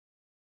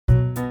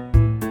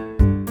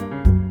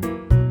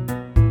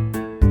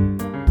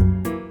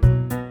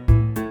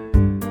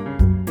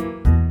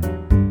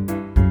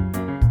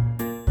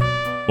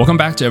Welcome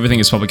back to Everything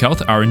is Public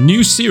Health, our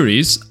new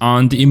series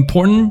on the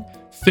important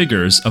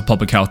figures of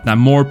public health that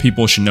more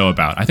people should know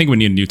about. I think we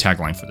need a new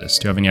tagline for this.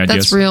 Do you have any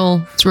ideas? It's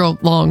real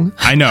long.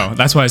 I know.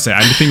 That's why I say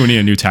I think we need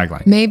a new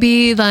tagline.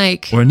 Maybe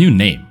like... Or a new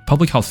name.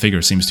 Public health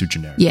figure seems too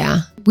generic. Yeah.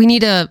 We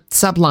need a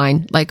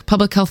subline, like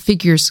public health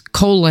figures, :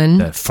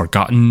 The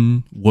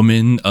forgotten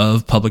woman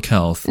of public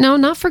health. No,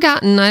 not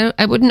forgotten.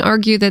 I wouldn't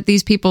argue that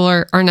these people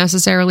are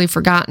necessarily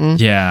forgotten.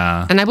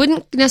 Yeah. And I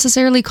wouldn't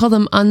necessarily call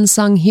them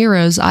unsung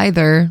heroes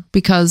either,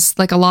 because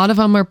like a lot of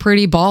them are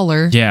pretty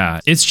baller. Yeah.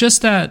 It's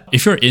just that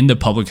if you're in the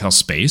public health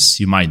space,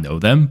 you might know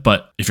them.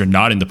 But if you're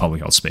not in the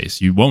public health space,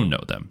 you won't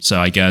know them. So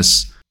I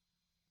guess...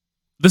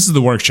 this is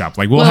the workshop.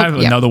 Like we'll have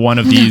another one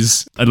of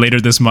these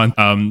later this month.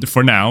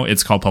 For now,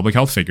 it's called Public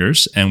Health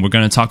Figures, and we're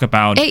going to talk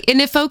about... Hey,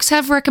 and if folks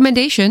have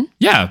recommendation,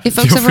 if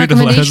folks have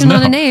recommendation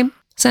on a name,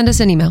 send us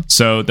an email.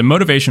 So the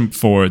motivation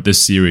for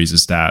this series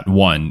is that,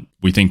 one,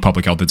 we think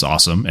public health is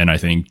awesome, and I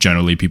think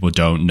generally people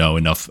don't know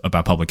enough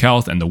about public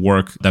health and the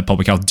work that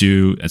public health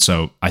do. And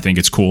so I think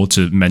it's cool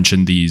to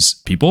mention these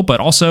people, but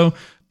also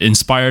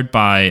inspired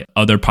by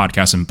other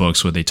podcasts and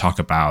books where they talk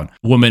about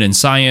women in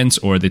science,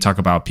 or they talk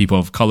about people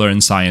of color in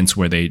science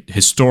where they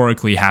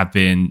historically have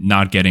been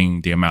not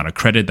getting the amount of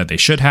credit that they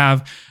should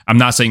have. I'm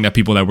not saying that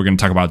people that we're going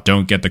to talk about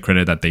don't get the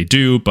credit that they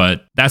do,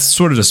 but that's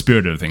sort of the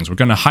spirit of things. We're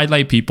going to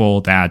highlight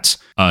people that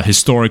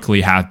historically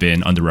have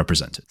been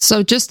underrepresented.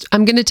 So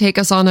I'm going to take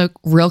us on a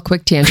real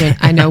quick tangent.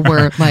 I know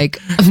we're like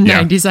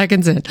 90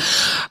 seconds in,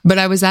 but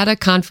I was at a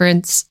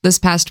conference this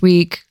past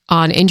week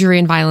on injury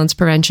and violence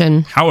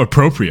prevention. How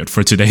appropriate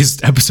for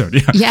today's episode.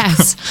 Yeah.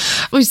 Yes.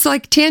 It's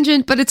like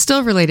tangent, but it's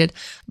still related.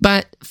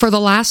 But for the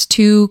last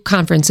two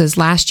conferences,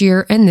 last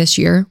year and this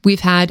year,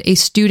 we've had a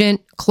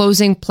student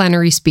closing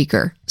plenary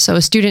speaker. So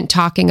a student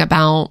talking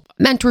about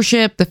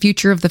mentorship, the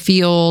future of the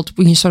field,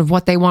 sort of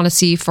what they want to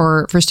see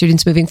for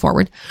students moving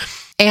forward.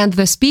 And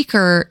the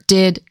speaker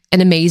did an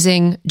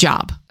amazing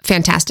job.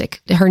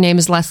 Fantastic. Her name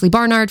is Leslie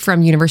Barnard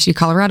from University of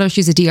Colorado.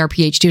 She's a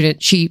DRPH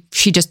student. She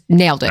just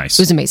nailed it. Nice.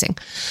 It was amazing.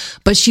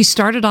 But she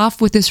started off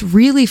with this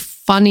really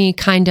funny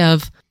kind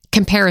of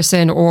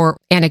comparison or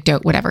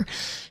anecdote, whatever.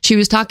 She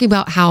was talking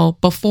about how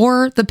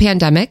before the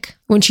pandemic,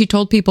 when she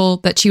told people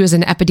that she was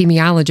an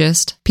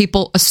epidemiologist,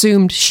 people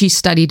assumed she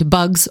studied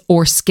bugs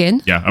or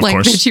skin. Yeah, of like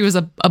course. that she was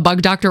a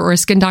bug doctor or a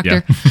skin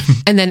doctor. Yeah.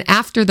 And then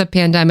after the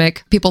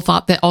pandemic, people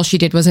thought that all she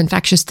did was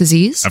infectious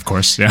disease. Of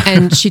course, yeah.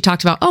 And she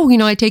talked about,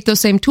 I take those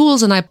same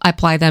tools and I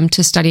apply them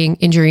to studying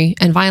injury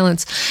and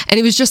violence. And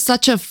it was just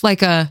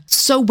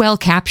so well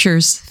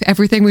captures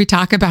everything we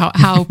talk about,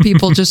 how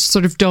people just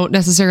sort of don't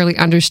necessarily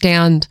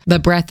understand the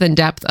breadth and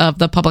depth of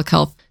the public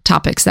health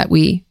topics that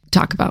we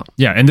talk about.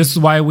 Yeah, and this is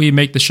why we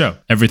make the show.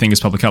 Everything is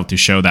Public Health, to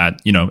show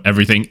that,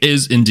 everything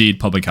is indeed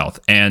public health.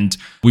 And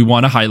we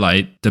want to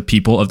highlight the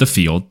people of the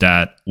field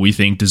that we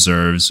think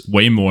deserves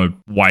way more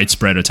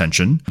widespread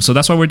attention. So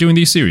that's why we're doing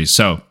these series.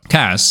 So,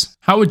 Cass,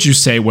 how would you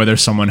say whether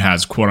someone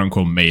has quote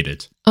unquote made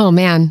it? Oh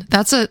man,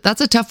 that's a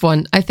tough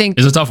one. I think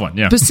it's a tough one,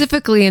 yeah.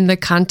 Specifically in the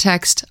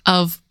context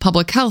of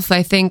public health,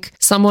 I think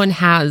someone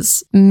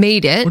has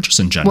made it. Or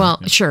just in general.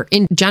 Well, sure.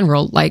 In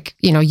general, like,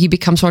 you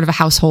become sort of a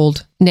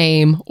household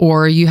name,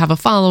 or you have a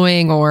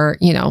following, or,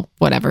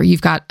 whatever.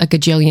 You've got a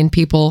gajillion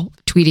people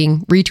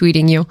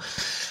retweeting you.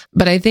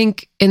 But I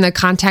think in the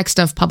context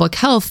of public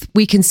health,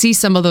 we can see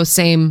some of those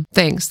same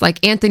things,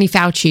 like Anthony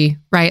Fauci,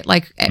 right?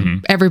 Like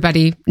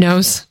everybody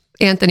knows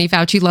Anthony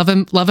Fauci,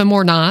 love him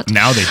or not.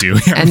 Now they do.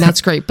 And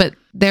that's great. But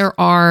there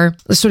are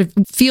sort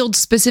of field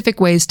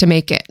specific ways to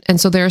make it. And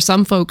so there are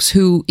some folks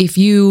who, if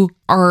you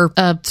are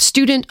a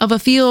student of a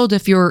field,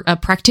 if you're a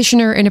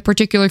practitioner in a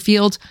particular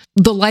field,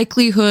 the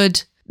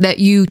likelihood that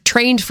you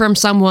trained from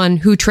someone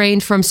who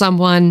trained from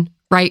someone,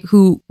 right,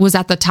 who was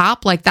at the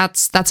top, like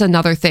that's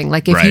another thing.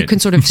 Like if you can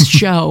sort of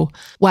show,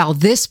 wow,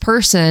 this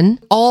person,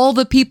 all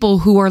the people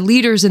who are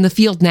leaders in the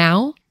field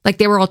now, like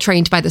they were all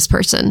trained by this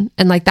person.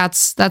 And like,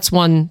 that's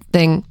one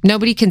thing.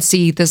 Nobody can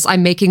see this.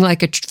 I'm making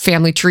like a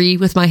family tree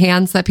with my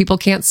hands that people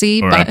can't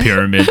see. Or a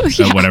pyramid,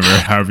 or whatever,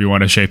 however you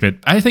want to shape it.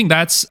 I think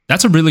that's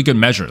a really good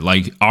measure.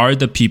 Like, are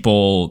the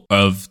people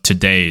of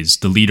the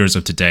leaders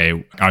of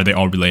today, are they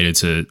all related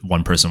to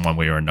one person one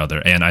way or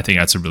another? And I think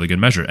that's a really good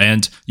measure.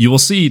 And you will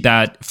see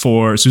that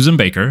for Susan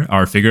Baker,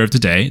 our figure of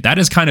today, that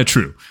is kind of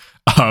true.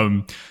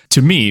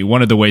 To me,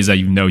 one of the ways that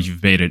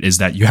you've made it is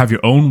that you have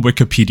your own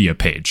Wikipedia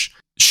page.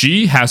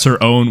 She has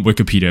her own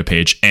Wikipedia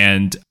page.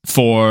 And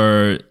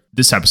for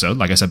this episode,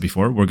 like I said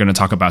before, we're going to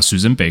talk about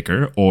Susan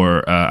Baker,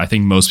 or I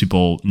think most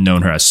people know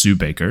her as Sue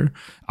Baker.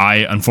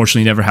 I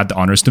unfortunately never had the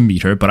honors to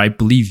meet her, but I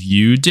believe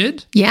you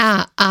did.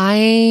 Yeah,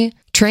 I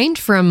trained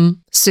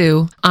from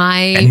Sue.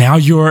 And now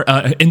you're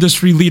an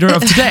industry leader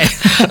of today.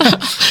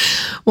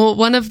 Well,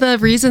 one of the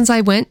reasons I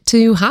went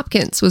to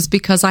Hopkins was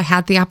because I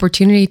had the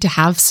opportunity to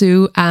have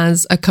Sue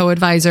as a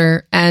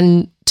co-advisor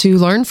and to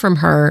learn from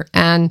her.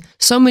 And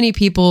so many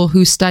people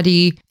who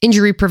study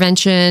injury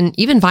prevention,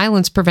 even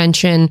violence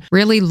prevention,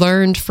 really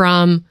learned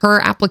from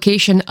her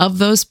application of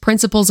those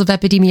principles of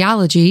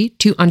epidemiology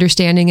to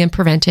understanding and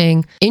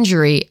preventing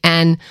injury.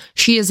 And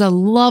she is a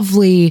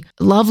lovely,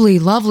 lovely,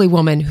 lovely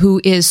woman who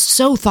is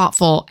so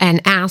thoughtful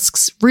and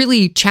asks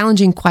really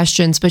challenging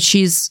questions, but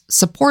she's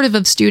supportive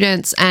of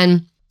students.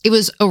 And it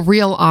was a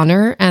real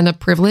honor and a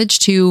privilege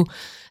to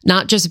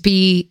not just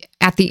be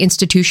at the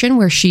institution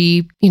where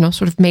she,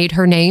 sort of made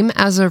her name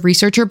as a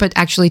researcher, but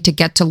actually to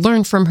get to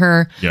learn from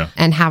her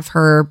and have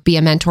her be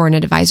a mentor and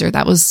an advisor.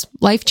 That was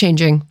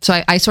life-changing.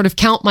 So I sort of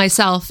count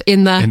myself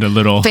in the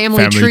little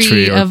family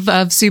tree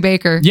of Sue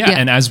Baker. Yeah,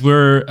 and as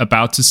we're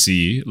about to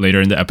see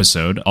later in the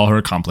episode, all her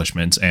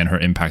accomplishments and her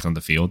impact on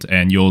the field,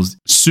 and you'll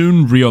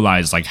soon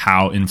realize like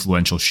how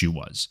influential she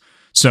was.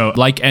 So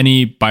like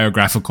any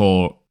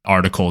biographical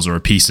articles or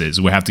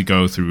pieces, we have to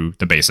go through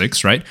the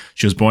basics, right?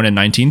 She was born in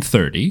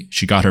 1930.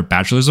 She got her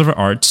Bachelor's of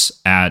Arts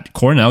at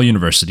Cornell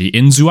University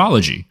in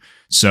zoology.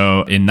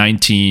 So in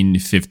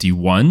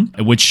 1951,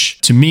 which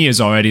to me is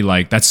already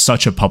like, that's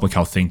such a public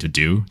health thing to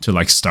do, to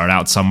like start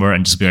out somewhere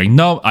and just be like,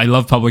 no, I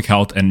love public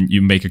health, and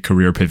you make a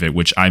career pivot,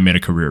 which I made a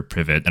career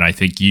pivot. And I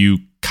think you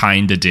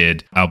kind of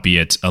did,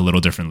 albeit a little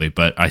differently.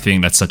 But I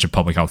think that's such a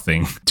public health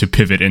thing to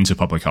pivot into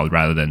public health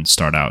rather than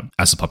start out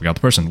as a public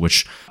health person,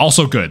 which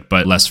also good,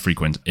 but less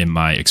frequent in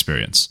my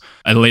experience.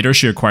 And later,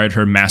 she acquired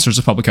her Master's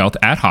of Public Health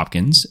at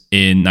Hopkins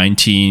in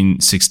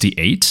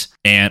 1968.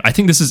 And I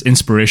think this is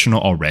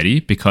inspirational already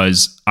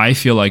because I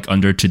feel like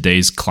under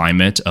today's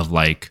climate of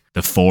like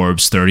the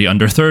Forbes 30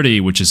 under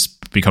 30, which has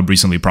become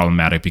recently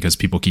problematic because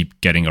people keep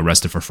getting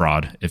arrested for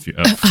fraud if you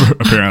for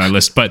appearing on a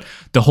list. But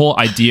the whole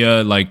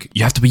idea, like,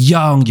 you have to be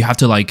young, you have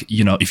to like,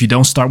 if you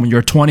don't start when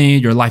you're 20,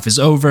 your life is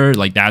over.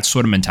 Like that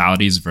sort of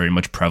mentality is very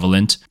much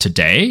prevalent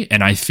today.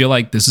 And I feel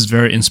like this is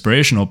very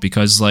inspirational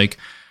because like,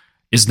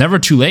 it's never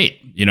too late,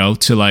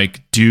 to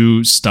like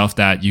do stuff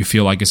that you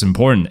feel like is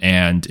important.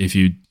 And if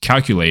you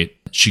calculate,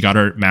 she got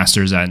her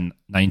master's in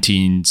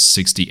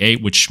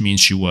 1968, which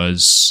means she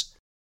was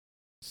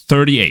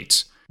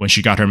 38 when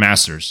she got her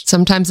master's.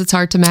 Sometimes it's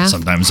hard to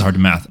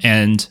math.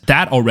 And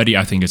that already,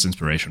 I think, is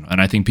inspirational.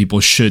 And I think people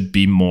should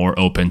be more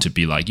open to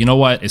be like, you know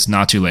what? It's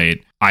not too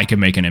late. I can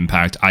make an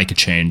impact. I could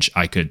change.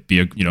 I could be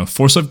a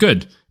force of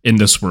good in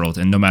this world.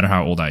 And no matter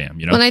how old I am,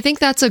 And I think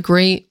that's a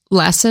great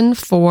lesson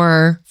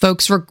for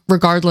folks,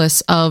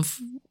 regardless of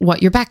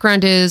what your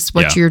background is,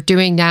 what you're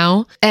doing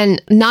now.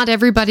 And not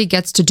everybody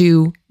gets to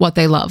do what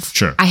they love.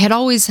 Sure. I had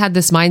always had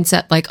this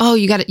mindset like, oh,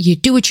 you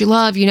do what you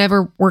love. You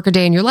never work a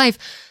day in your life.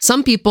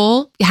 Some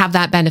people have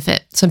that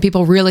benefit. Some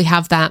people really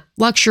have that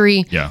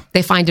luxury. Yeah.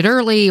 They find it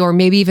early or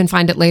maybe even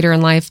find it later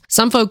in life.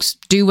 Some folks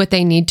do what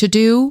they need to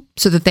do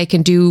so that they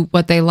can do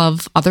what they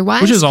love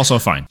otherwise. Which is also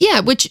fine. Yeah,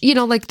 which,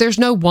 like there's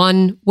no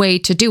one way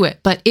to do it.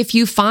 But if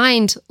you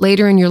find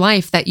later in your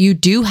life that you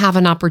do have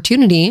an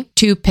opportunity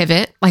to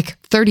pivot, like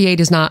 38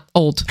 is not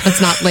old.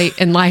 That's not late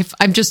in life.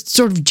 I'm just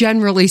sort of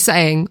generally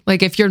saying,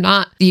 like, if you're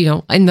not,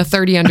 in the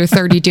 30 under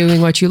 30 doing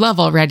what you love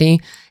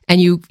already, and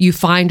you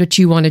find what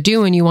you want to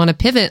do and you want to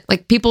pivot,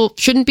 like people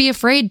shouldn't be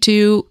afraid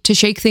to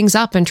shake things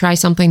up and try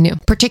something new,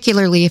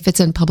 particularly if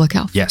it's in public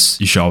health. Yes,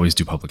 you should always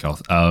do public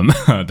health.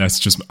 That's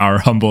just our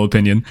humble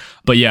opinion.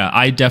 But yeah,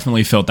 I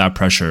definitely felt that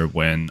pressure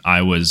when I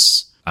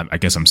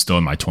guess I'm still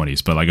in my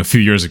 20s, but like a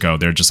few years ago,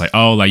 they're just like,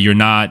 oh, like you're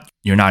not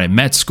in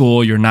med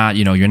school. You're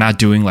not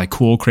doing like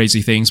cool,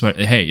 crazy things. But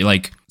hey,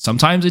 like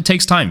sometimes it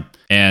takes time.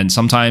 And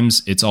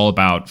sometimes it's all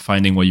about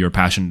finding what you're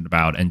passionate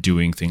about and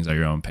doing things at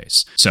your own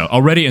pace. So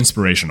already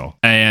inspirational.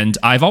 And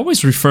I've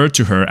always referred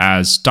to her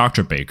as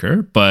Dr.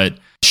 Baker, but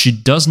she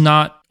does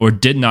not or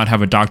did not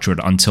have a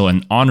doctorate until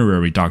an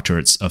honorary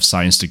doctorate of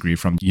science degree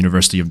from the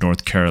University of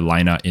North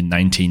Carolina in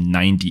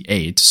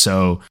 1998.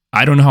 So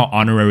I don't know how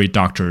honorary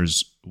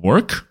doctors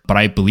work, but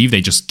I believe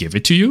they just give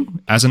it to you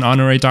as an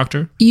honorary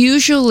doctor.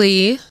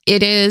 Usually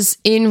it is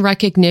in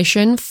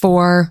recognition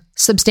for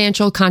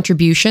substantial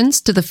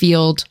contributions to the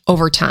field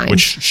over time.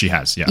 Which she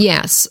has, yeah.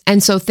 Yes.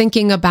 And so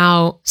thinking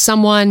about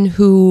someone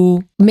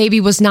who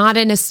maybe was not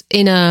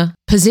in a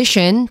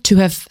position to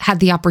have had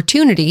the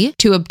opportunity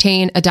to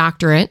obtain a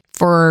doctorate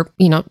for,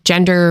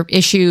 gender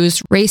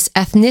issues, race,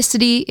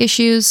 ethnicity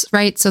issues,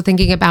 right? So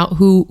thinking about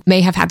who may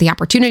have had the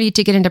opportunity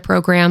to get into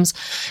programs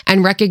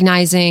and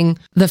recognizing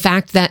the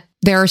fact that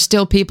there are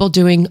still people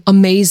doing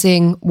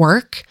amazing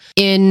work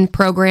in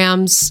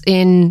programs,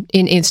 in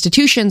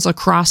institutions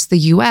across the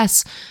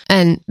U.S.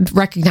 and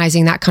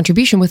recognizing that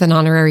contribution with an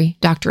honorary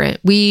doctorate.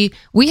 We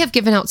have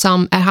given out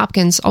some at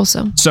Hopkins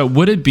also. So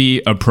would it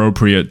be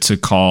appropriate to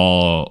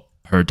call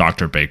her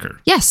Dr. Baker?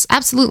 Yes,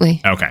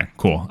 absolutely. Okay,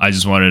 cool. I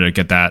just wanted to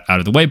get that out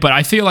of the way. But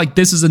I feel like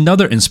this is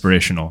another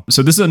inspirational.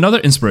 So this is another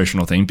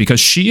inspirational thing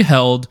because she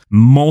held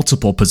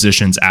multiple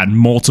positions at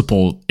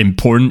multiple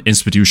important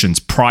institutions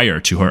prior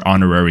to her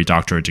honorary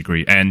doctorate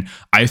degree. And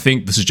I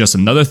think this is just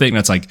another thing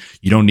that's like,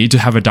 you don't need to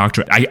have a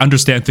doctorate. I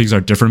understand things are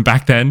different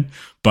back then,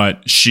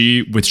 But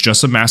she, with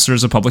just a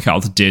master's of public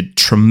health, did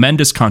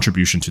tremendous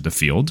contribution to the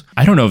field.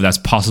 I don't know if that's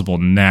possible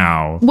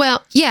now.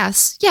 Well,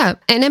 yes. Yeah.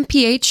 An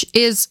MPH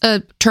is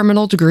a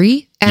terminal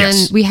degree, and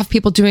Yes. we have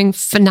people doing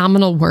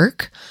phenomenal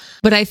work.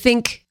 But I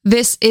think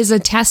this is a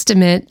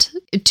testament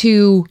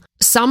to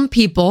some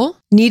people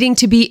needing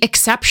to be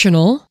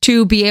exceptional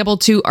to be able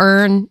to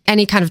earn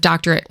any kind of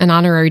doctorate, an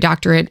honorary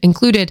doctorate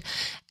included,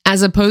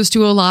 as opposed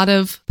to a lot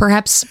of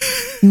perhaps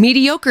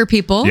mediocre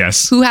people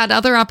Yes. who had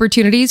other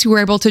opportunities who were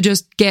able to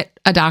just get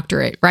a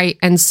doctorate, right?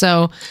 And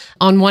so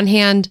on one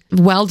hand,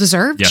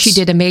 well-deserved. Yes. She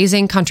did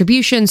amazing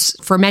contributions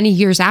for many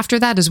years after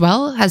that as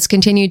well, has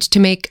continued to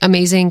make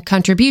amazing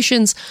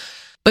contributions.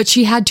 But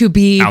she had to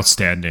be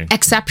Outstanding.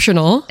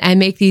 exceptional and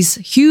make these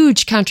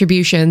huge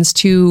contributions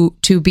to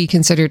be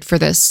considered for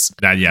this.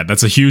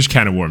 That's a huge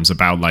can of worms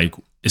about, like,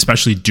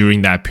 especially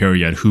during that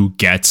period, who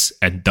gets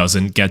and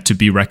doesn't get to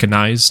be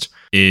recognized.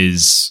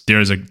 There's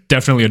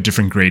definitely a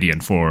different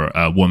gradient for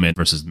women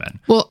versus men.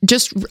 Well,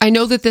 I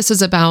know that this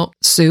is about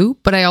Sue,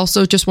 but I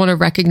also just want to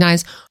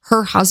recognize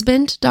her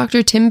husband,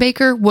 Dr. Tim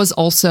Baker, was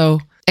also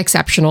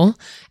exceptional.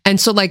 And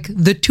so like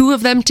the two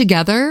of them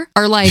together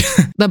are like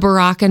the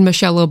Barack and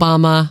Michelle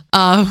Obama.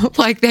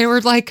 Like they were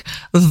like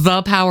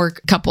the power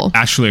couple.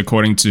 Actually,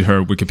 according to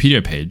her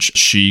Wikipedia page,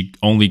 she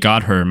only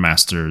got her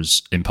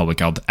master's in public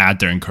health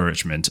at their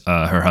encouragement,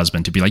 her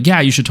husband, to be like,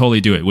 yeah, you should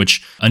totally do it.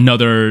 Which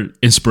another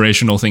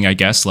inspirational thing, I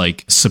guess,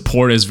 like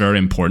support is very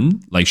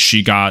important. Like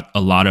she got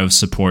a lot of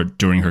support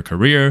during her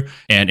career.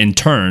 And in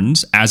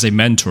turns, as a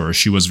mentor,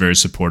 she was very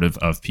supportive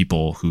of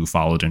people who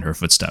followed in her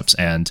footsteps.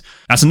 And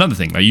that's another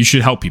thing. Like you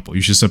should help people.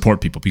 You should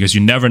support people because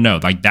you never know.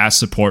 Like that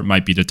support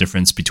might be the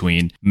difference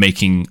between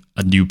making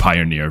a new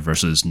pioneer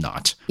versus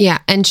not. Yeah.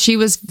 And she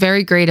was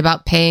very great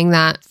about paying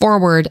that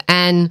forward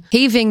and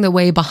paving the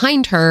way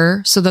behind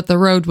her so that the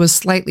road was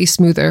slightly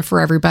smoother for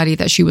everybody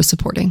that she was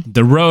supporting.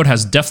 The road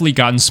has definitely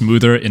gotten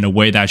smoother in a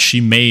way that she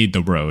made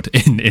the road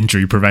in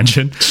injury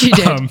prevention. She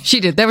did.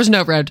 She did. There was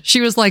no road. She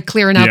was like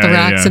clearing out the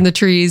rocks and the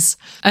trees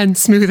and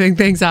smoothing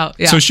things out.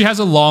 Yeah. So she has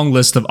a long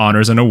list of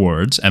honors and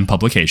awards and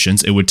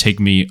publications. It would take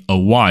me a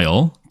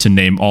while to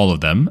name all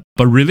of them.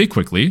 But really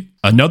quickly,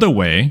 another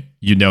way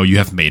you know you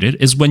have made it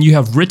is when you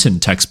have written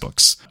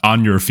textbooks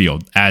on your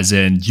field, as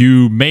in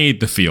you made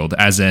the field,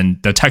 as in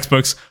the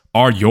textbooks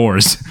are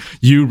yours.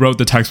 You wrote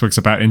the textbooks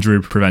about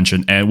injury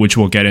prevention, and which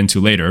we'll get into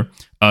later.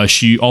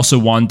 She also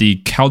won the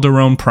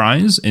Calderon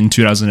Prize in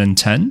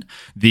 2010,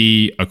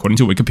 the, according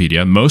to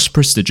Wikipedia, most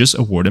prestigious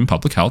award in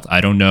public health. I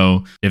don't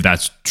know if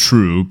that's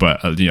true, but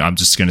I'm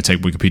just going to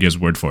take Wikipedia's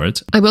word for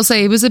it. I will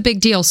say it was a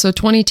big deal. So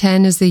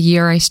 2010 is the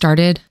year I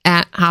started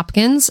at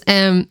Hopkins,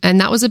 and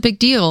that was a big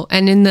deal.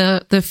 And in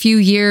the few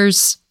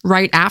years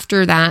right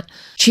after that,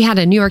 she had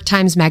a New York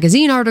Times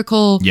Magazine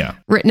article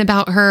written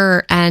about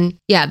her. And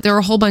there were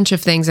a whole bunch of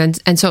things.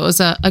 And so it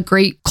was a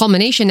great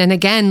culmination. And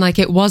again, like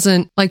it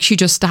wasn't like she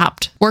just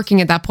stopped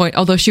working at that point,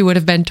 although she would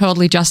have been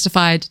totally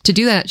justified to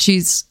do that.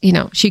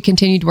 She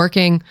continued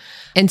working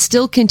and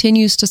still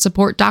continues to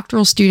support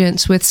doctoral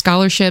students with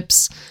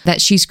scholarships that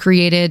she's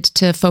created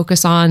to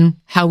focus on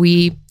how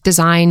we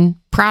design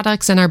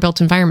products in our built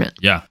environment.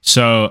 Yeah.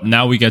 So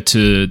now we get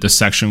to the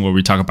section where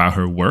we talk about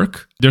her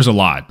work. There's a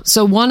lot.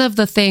 So one of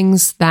the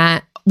things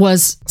that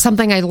was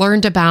something I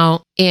learned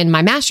about in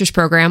my master's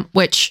program,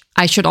 which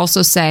I should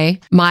also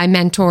say my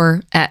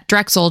mentor at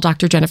Drexel,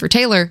 Dr. Jennifer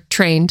Taylor,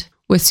 trained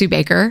with Sue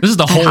Baker. This is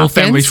the whole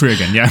family tree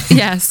again, yeah.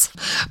 Yes.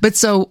 But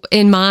so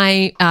in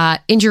my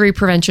injury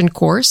prevention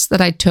course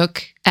that I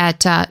took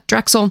at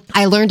Drexel,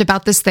 I learned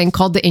about this thing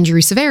called the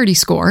Injury Severity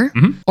Score,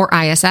 or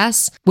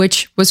ISS,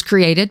 which was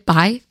created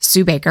by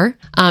Sue Baker.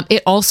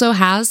 It also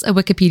has a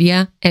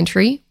Wikipedia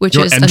entry, which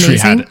is amazing. Your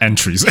entry had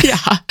entries. Yeah.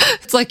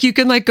 It's like you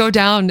can like go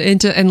down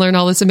into and learn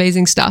all this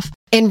amazing stuff.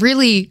 And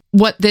really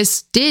what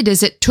this did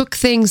is it took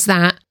things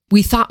that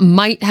we thought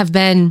might have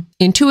been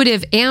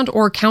intuitive and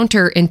or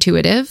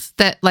counterintuitive,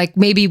 that like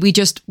maybe we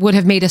just would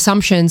have made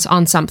assumptions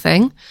on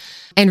something,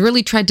 and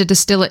really tried to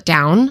distill it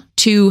down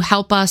to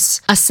help us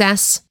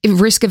assess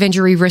risk of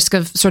injury, risk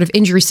of sort of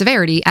injury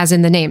severity, as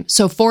in the name.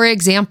 So for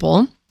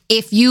example,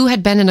 if you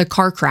had been in a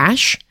car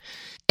crash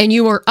and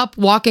you were up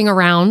walking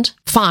around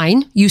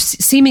fine,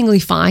 seemingly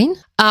fine,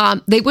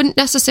 they wouldn't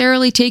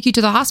necessarily take you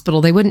to the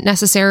hospital. They wouldn't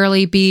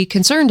necessarily be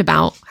concerned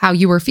about how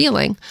you were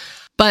feeling.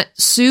 But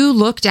Sue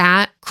looked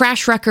at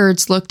crash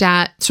records, looked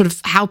at sort of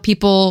how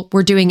people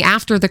were doing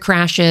after the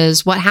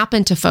crashes, what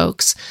happened to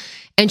folks.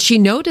 And she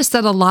noticed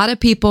that a lot of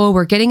people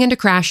were getting into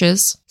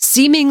crashes,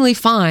 seemingly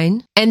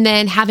fine, and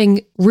then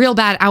having real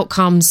bad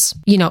outcomes,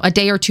 a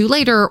day or two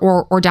later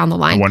or down the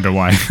line. I wonder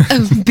why.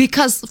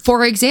 Because,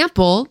 for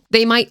example,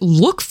 they might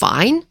look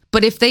fine,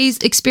 but if they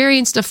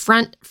experienced a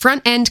front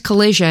end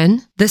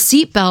collision, the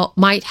seatbelt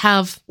might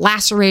have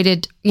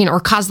lacerated, or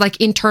caused like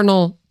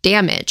internal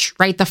damage,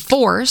 right? The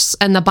force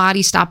and the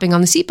body stopping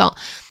on the seatbelt.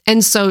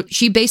 And so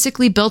she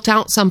basically built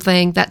out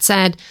something that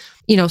said,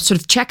 sort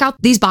of check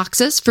out these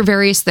boxes for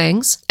various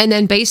things. And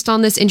then based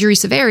on this injury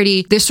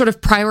severity, this sort of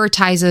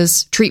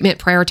prioritizes treatment,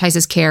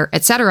 prioritizes care,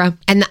 etc.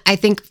 And I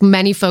think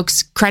many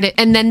folks credit,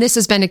 and then this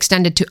has been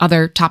extended to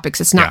other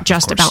topics. It's not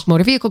just about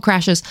motor vehicle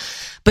crashes,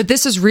 but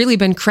this has really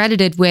been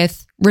credited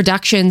with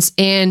reductions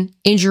in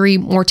injury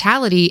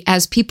mortality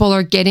as people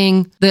are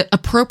getting the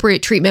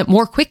appropriate treatment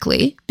more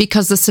quickly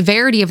because the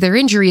severity of their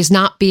injury is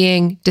not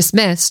being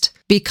dismissed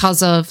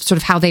because of sort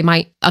of how they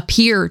might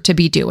appear to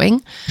be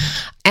doing.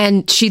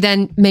 And she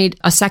then made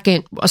a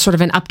sort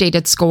of an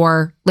updated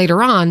score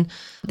later on,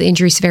 the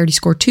injury severity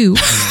score 2.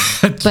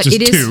 But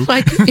it is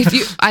like,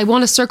 I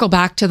want to circle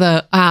back to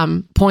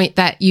the point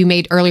that you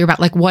made earlier about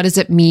like, what does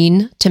it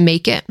mean to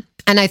make it?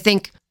 And I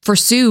think for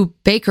Sue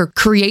Baker,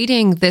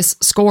 creating this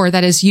score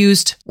that is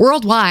used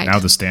worldwide, now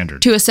the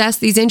standard, to assess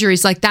these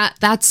injuries, like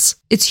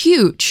it's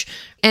huge.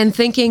 And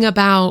thinking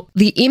about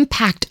the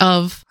impact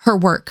of her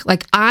work,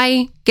 like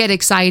I get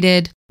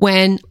excited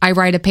when I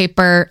write a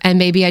paper and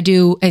maybe I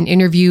do an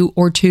interview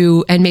or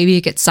two and maybe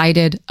it gets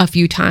cited a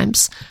few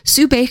times.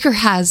 Sue Baker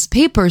has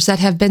papers that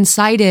have been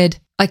cited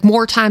like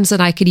more times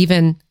than I could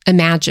even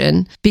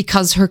imagine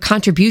because her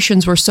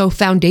contributions were so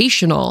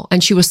foundational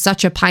and she was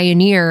such a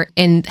pioneer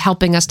in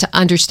helping us to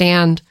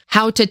understand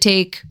how to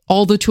take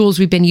all the tools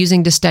we've been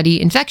using to study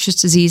infectious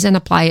disease and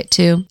apply it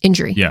to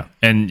injury. Yeah.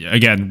 And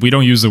again, we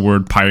don't use the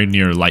word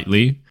pioneer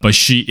lightly, but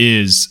she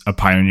is a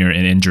pioneer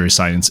in injury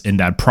science in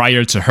that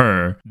prior to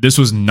her, this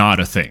was not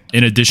a thing.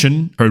 In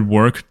addition, her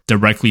work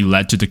directly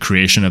led to the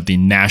creation of the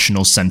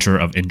National Center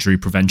of Injury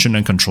Prevention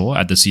and Control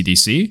at the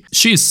CDC.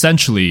 She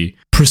essentially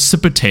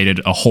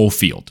precipitated a whole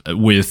field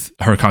with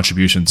her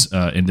contributions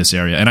in this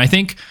area. And I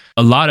think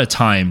a lot of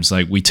times,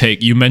 like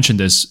you mentioned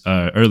this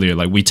earlier,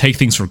 like we take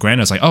things for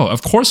granted. It's like, oh,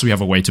 of course we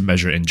have a way to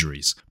measure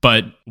injuries,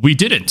 but we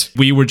didn't.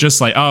 We were just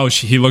like, oh,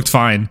 he looked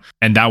fine.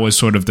 And that was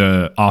sort of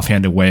the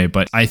offhanded way.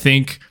 But I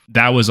think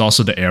that was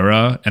also the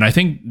era. And I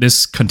think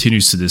this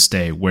continues to this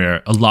day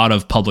where a lot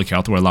of public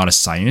health, where a lot of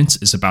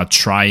science is about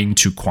trying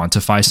to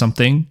quantify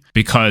something,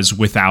 because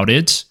without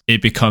it,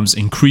 it becomes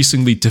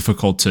increasingly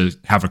difficult to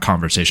have a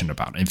conversation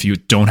about. If you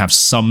don't have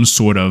some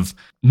sort of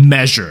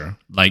measure,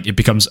 like it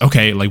becomes,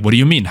 okay, like, what do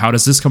you mean? How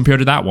does this compare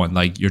to that one?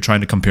 Like you're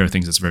trying to compare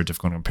things. It's very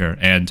difficult to compare.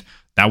 And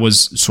that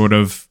was sort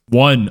of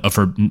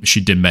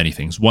she did many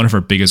things, one of her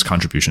biggest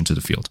contribution to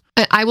the field.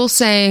 I will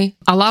say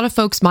a lot of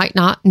folks might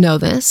not know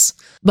this,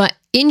 but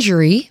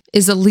injury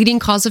is the leading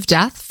cause of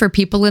death for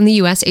people in the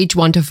US age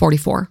 1 to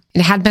 44.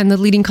 It had been the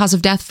leading cause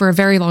of death for a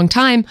very long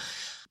time,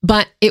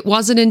 but it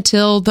wasn't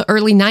until the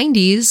early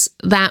 90s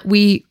that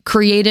we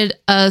created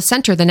a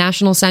center, the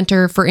National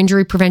Center for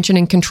Injury Prevention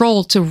and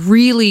Control, to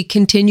really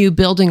continue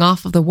building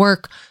off of the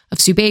work of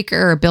Sue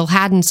Baker or Bill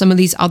Haddon, some of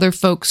these other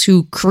folks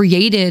who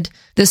created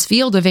this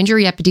field of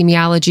injury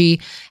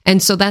epidemiology.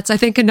 And so that's, I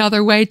think,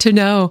 another way to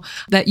know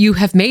that you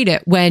have made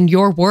it when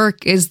your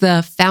work is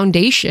the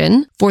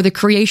foundation for the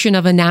creation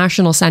of a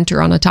national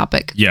center on a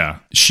topic. Yeah.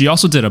 She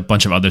also did a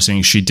bunch of other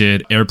things. She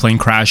did airplane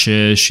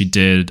crashes. She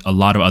did a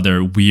lot of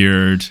other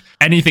weird,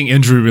 anything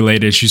injury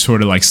related, she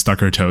sort of like stuck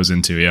her toes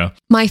into. Yeah.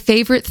 My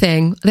favorite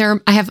thing,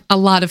 I have a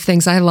lot of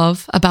things I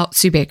love about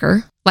Sue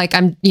Baker. Like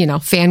I'm,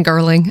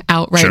 fangirling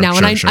out right now.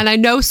 And I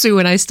know Sue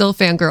and I still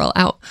fangirl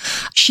out.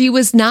 She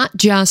was not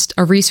just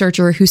a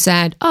researcher who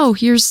said, oh,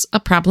 here's a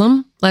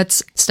problem.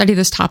 Let's study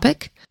this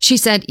topic. She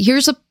said,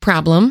 here's a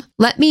problem.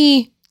 Let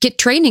me get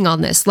training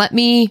on this. Let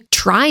me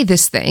try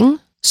this thing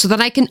so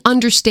that I can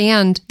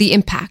understand the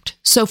impact.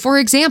 So for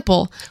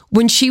example,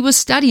 when she was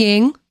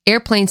studying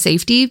airplane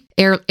safety,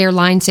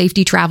 airline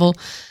safety travel,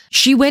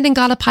 she went and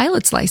got a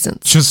pilot's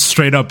license. Just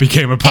straight up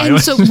became a pilot.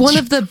 And so one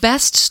of the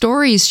best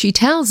stories she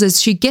tells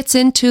is she gets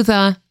into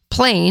the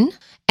plane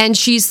and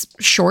she's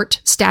a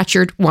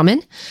short-statured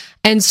woman.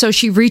 And so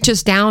she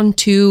reaches down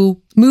to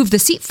move the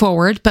seat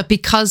forward, but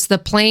because the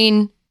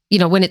plane,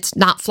 when it's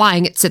not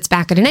flying, it sits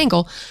back at an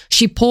angle.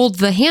 She pulled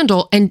the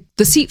handle and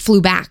the seat flew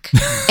back.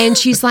 And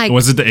she's like...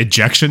 Was it the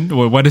ejection?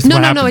 What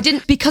happened? No, it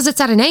didn't, because it's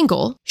at an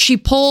angle. She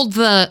pulled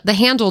the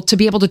handle to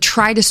be able to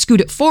try to scoot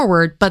it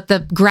forward, but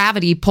the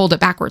gravity pulled it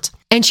backwards.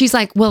 And she's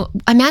like, well,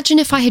 imagine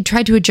if I had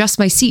tried to adjust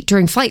my seat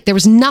during flight. There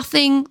was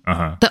nothing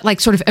that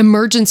like sort of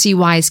emergency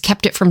wise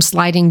kept it from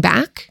sliding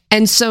back.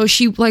 And so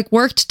she like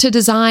worked to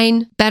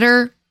design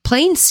better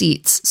plane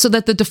seats so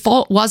that the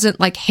default wasn't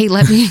like, hey,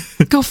 let me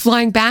go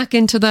flying back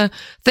into the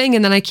thing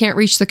and then I can't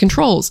reach the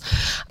controls.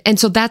 And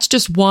so that's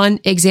just one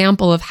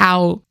example of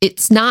how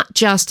it's not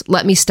just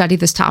let me study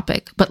this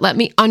topic, but let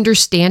me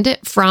understand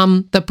it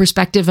from the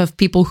perspective of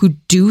people who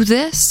do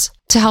this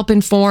to help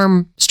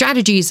inform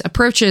strategies,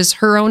 approaches,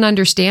 her own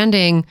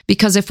understanding.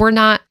 Because if we're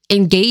not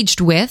engaged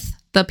with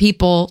the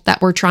people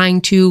that we're trying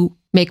to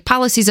make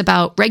policies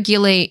about,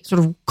 regulate, sort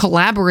of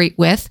collaborate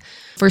with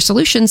for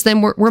solutions,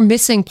 then we're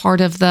missing part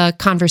of the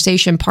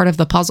conversation, part of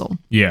the puzzle.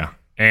 Yeah.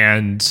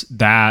 And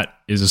that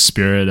is a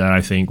spirit that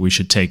I think we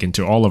should take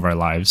into all of our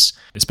lives,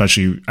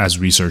 especially as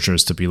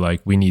researchers, to be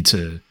like, we need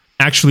to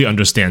actually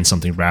understand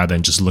something rather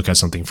than just look at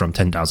something from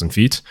 10,000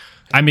 feet.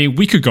 I mean,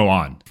 we could go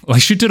on.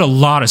 Like, she did a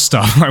lot of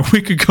stuff. Like,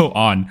 we could go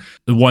on.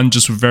 The one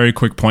just very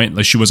quick point,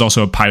 like, she was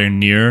also a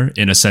pioneer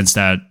in a sense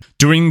that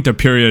during the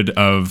period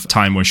of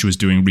time when she was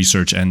doing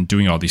research and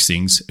doing all these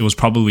things, it was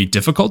probably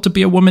difficult to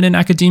be a woman in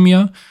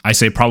academia. I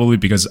say probably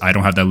because I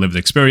don't have that lived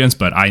experience,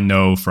 but I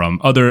know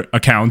from other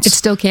accounts. It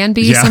still can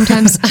be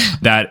sometimes.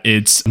 That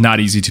it's not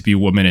easy to be a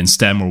woman in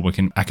STEM or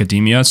within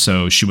academia.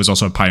 So she was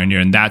also a pioneer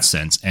in that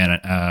sense.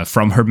 And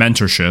from her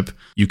mentorship,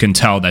 you can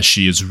tell that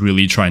she is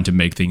really trying to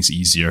make things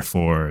easier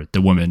for the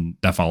women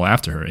that follow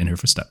after her in her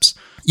footsteps.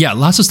 Yeah,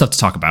 lots of stuff to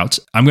talk about.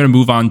 I'm going to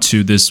move on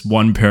to this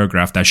one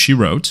paragraph that she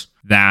wrote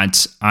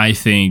that I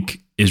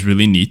think is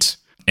really neat.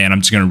 And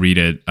I'm just going to read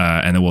it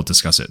and then we'll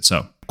discuss it.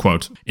 So,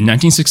 quote, in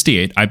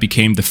 1968, I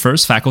became the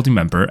first faculty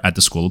member at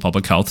the School of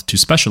Public Health to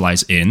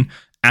specialize in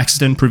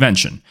accident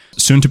prevention,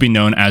 soon to be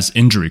known as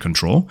injury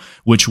control,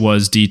 which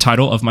was the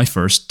title of my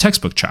first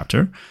textbook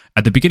chapter.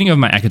 At the beginning of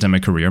my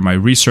academic career, my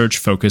research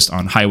focused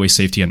on highway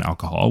safety and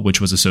alcohol,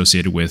 which was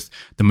associated with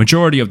the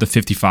majority of the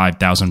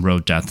 55,000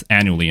 road deaths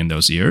annually in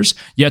those years.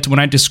 Yet when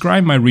I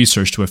described my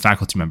research to a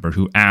faculty member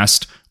who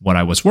asked what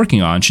I was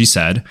working on, she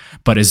said,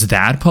 "But is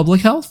that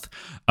public health?"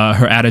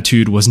 Her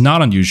attitude was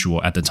not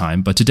unusual at the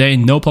time, but today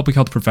no public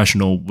health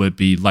professional would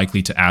be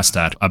likely to ask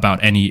that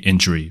about any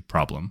injury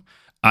problem.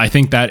 I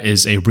think that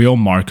is a real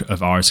mark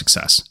of our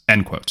success,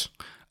 end quote.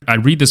 I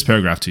read this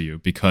paragraph to you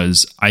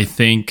because I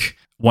think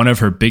one of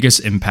her biggest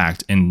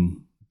impact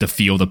in the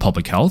field of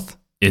public health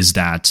is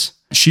that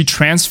she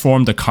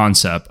transformed the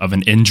concept of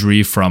an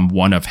injury from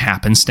one of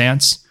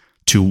happenstance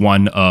to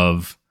one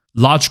of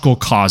logical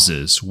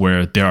causes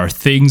where there are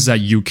things that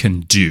you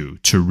can do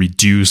to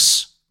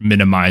reduce,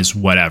 minimize,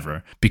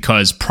 whatever.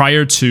 Because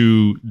prior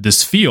to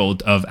this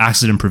field of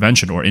accident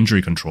prevention or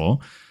injury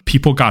control,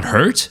 people got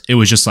hurt. It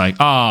was just like,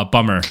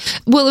 bummer.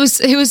 Well,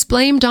 it was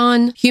blamed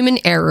on human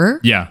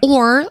error,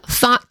 or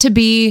thought to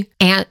be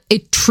a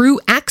true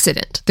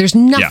accident. There's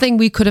nothing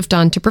we could have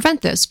done to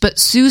prevent this. But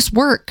Sue's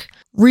work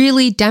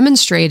really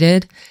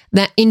demonstrated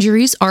that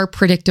injuries are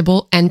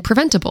predictable and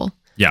preventable.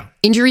 Yeah.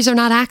 Injuries are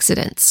not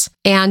accidents.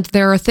 And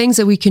there are things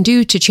that we can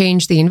do to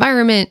change the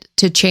environment,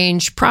 to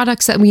change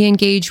products that we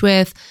engage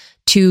with,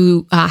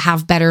 to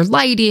have better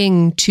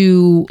lighting,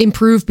 to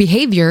improve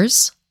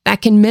behaviors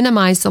that can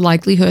minimize the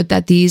likelihood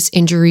that these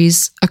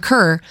injuries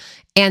occur.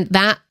 And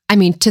that, I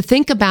mean, to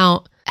think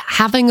about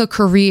having a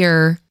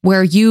career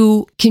where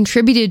you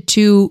contributed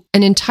to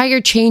an entire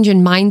change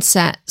in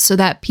mindset so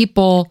that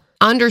people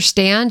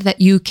understand that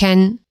you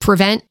can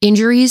prevent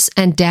injuries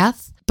and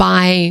death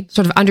by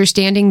sort of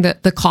understanding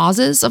the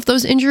causes of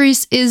those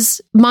injuries is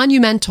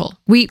monumental.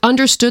 We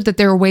understood that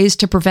there are ways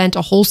to prevent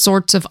a whole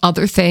sorts of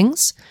other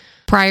things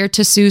prior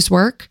to Sue's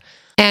work,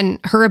 and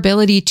her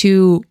ability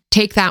to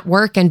take that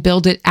work and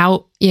build it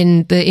out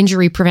in the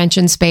injury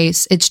prevention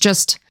space. It's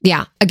just,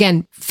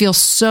 again, feel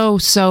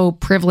so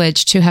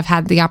privileged to have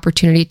had the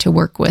opportunity to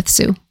work with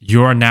Sue.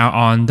 You are now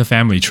on the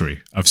family tree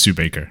of Sue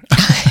Baker.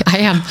 I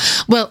am.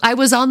 Well, I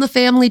was on the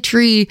family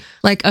tree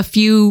like a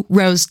few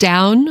rows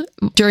down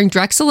during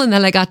Drexel, and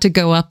then I got to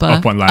go up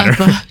one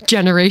ladder. Up a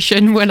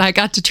generation when I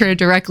got to trade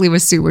directly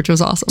with Sue, which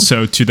was awesome.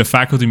 So to the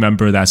faculty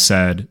member that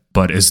said,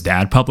 "But is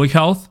that public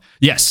health?"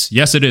 Yes,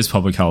 it is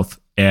public health.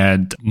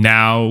 And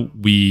now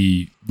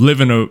we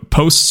live in a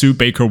post-Sue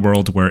Baker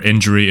world where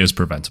injury is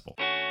preventable.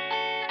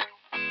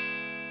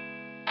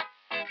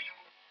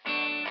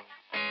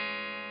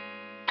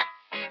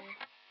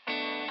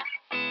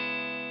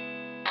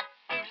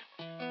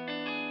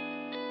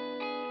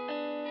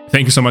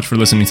 Thank you so much for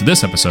listening to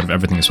this episode of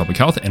Everything is Public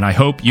Health, and I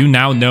hope you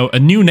now know a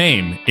new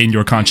name in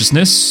your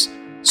consciousness,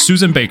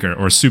 Susan Baker,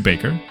 or Sue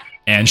Baker,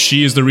 and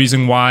she is the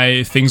reason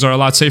why things are a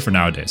lot safer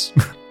nowadays.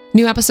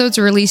 New episodes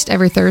are released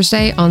every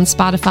Thursday on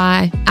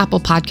Spotify,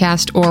 Apple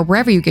Podcast, or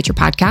wherever you get your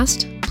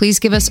podcast. Please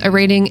give us a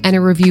rating and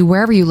a review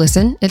wherever you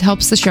listen. It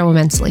helps the show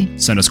immensely.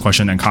 Send us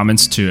questions and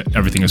comments to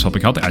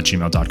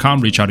everythingispublichealth@gmail.com.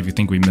 Reach out if you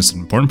think we missed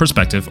an important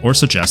perspective or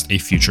suggest a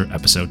future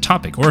episode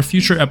topic or a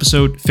future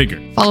episode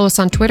figure. Follow us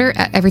on Twitter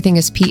at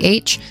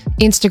EverythingIsPH,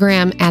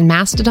 Instagram and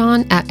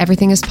Mastodon at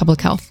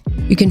EverythingIsPublicHealth.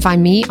 You can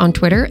find me on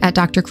Twitter at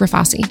Dr.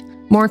 Krafasi.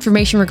 More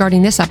information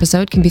regarding this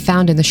episode can be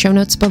found in the show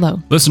notes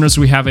below. Listeners,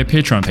 we have a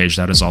Patreon page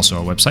that is also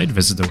our website.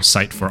 Visit the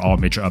site for all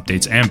major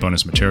updates and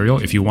bonus material.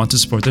 If you want to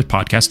support the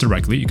podcast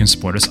directly, you can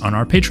support us on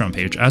our Patreon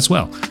page as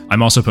well.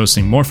 I'm also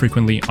posting more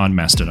frequently on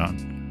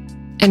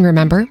Mastodon. And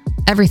remember,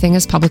 everything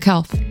is public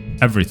health.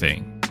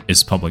 Everything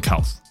is public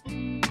health.